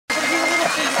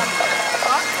So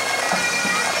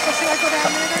should I go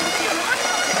down there then?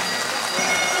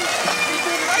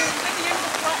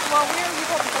 Well, where are you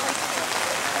going?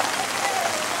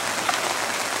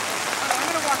 I'm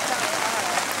going to walk down.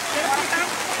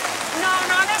 No,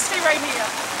 I'm going to stay right here.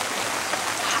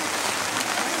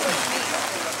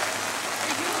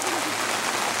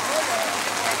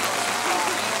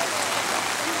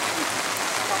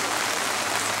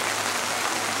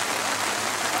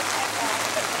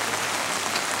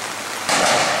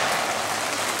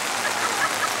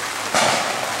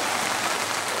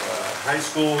 High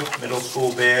school, middle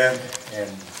school band, and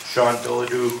Sean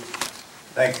Billadou,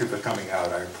 thank you for coming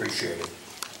out. I appreciate it.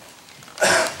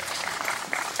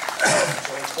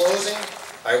 So in closing,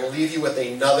 I will leave you with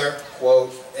another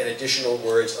quote and additional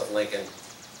words of Lincoln,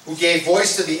 who gave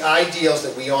voice to the ideals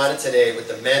that we honor today with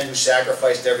the men who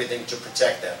sacrificed everything to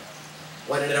protect them.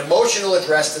 When in an emotional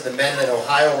address to the men in an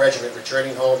Ohio regiment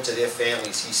returning home to their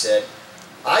families, he said,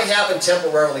 "I happen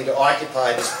temporarily to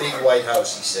occupy this big white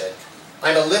house," he said.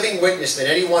 "I'm a living witness that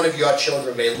any one of your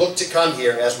children may look to come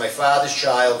here as my father's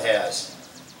child has.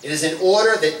 It is in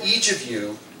order that each of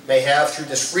you may have, through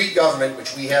this free government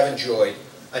which we have enjoyed,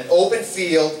 an open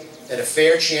field and a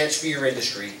fair chance for your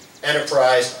industry,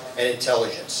 enterprise, and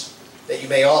intelligence, that you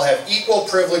may all have equal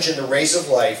privilege in the race of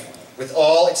life with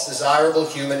all its desirable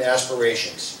human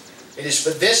aspirations. It is for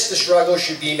this the struggle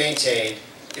should be maintained,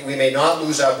 that we may not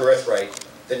lose our birthright.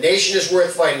 The nation is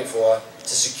worth fighting for,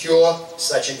 to secure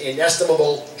such an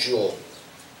inestimable jewel.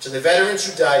 To the veterans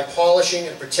who died polishing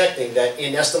and protecting that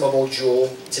inestimable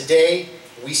jewel, today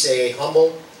we say a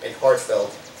humble and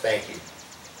heartfelt thank you."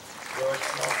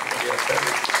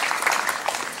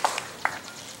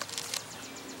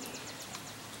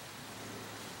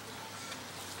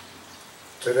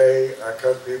 Today our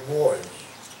country mourns.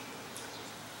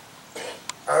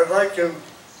 I would like to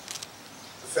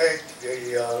thank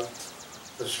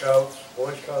the Scouts,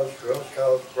 Boy Scouts, Girl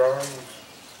Scouts, Brownies,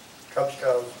 Cub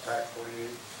Scouts, Pack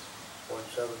 48,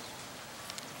 47,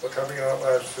 for coming out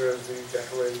last Thursday,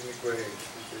 decorating the graves.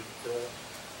 We did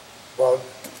about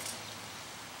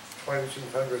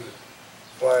 2,200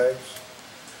 flags,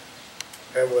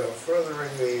 and we're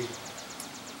furthering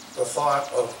the thought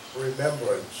of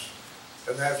remembrance,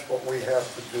 and that's what we have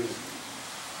to do.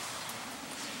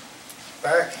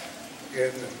 Back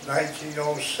in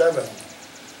 1907,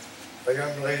 a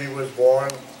young lady was born,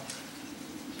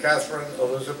 Catherine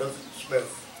Elizabeth Smith.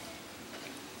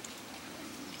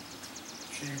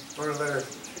 She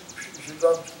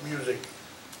loved music,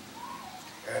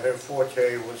 and her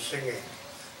forte was singing.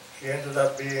 She ended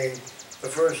up being the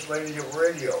first lady of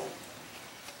radio.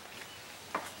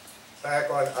 Back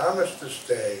on Armistice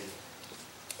Day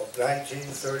of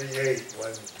 1938,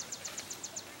 when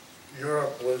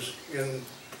Europe was in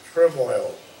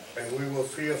turmoil and we were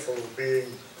fearful of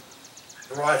being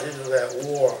brought into that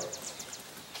war,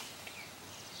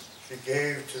 she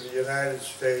gave to the United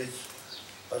States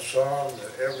a song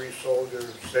that every soldier,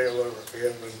 sailor,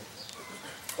 airman,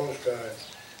 Coast Guard,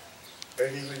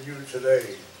 and even you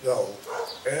today know.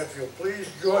 And if you'll please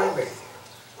join me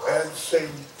and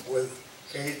sing with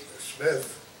Kate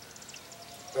Smith,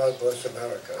 "God Bless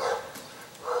America."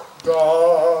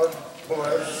 God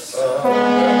bless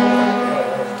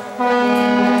America,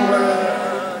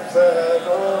 land that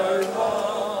I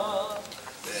love,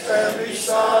 stand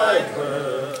beside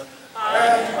her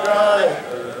and guide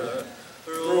her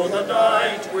through the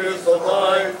night with the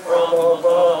light from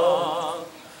above,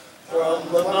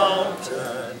 from the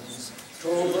mountains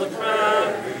to the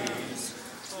prairies,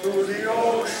 to the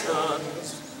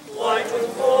oceans, white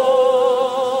with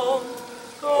foam.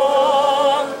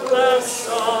 God bless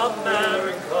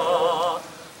America,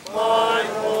 my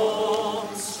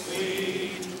home,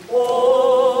 sweet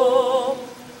home.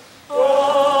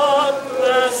 God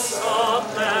bless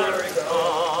America,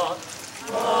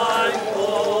 my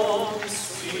home,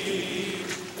 sweet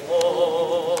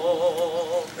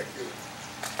home. Thank you.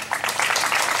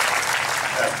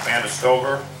 Amanda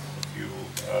Stover, if you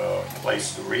place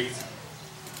the wreath.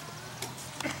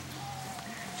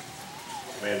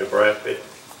 Amanda Bradford.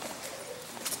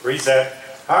 Reset.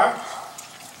 Huh?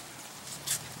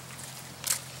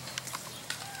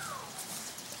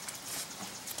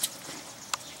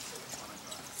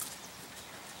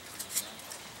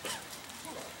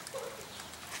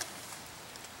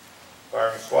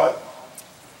 Firing squad.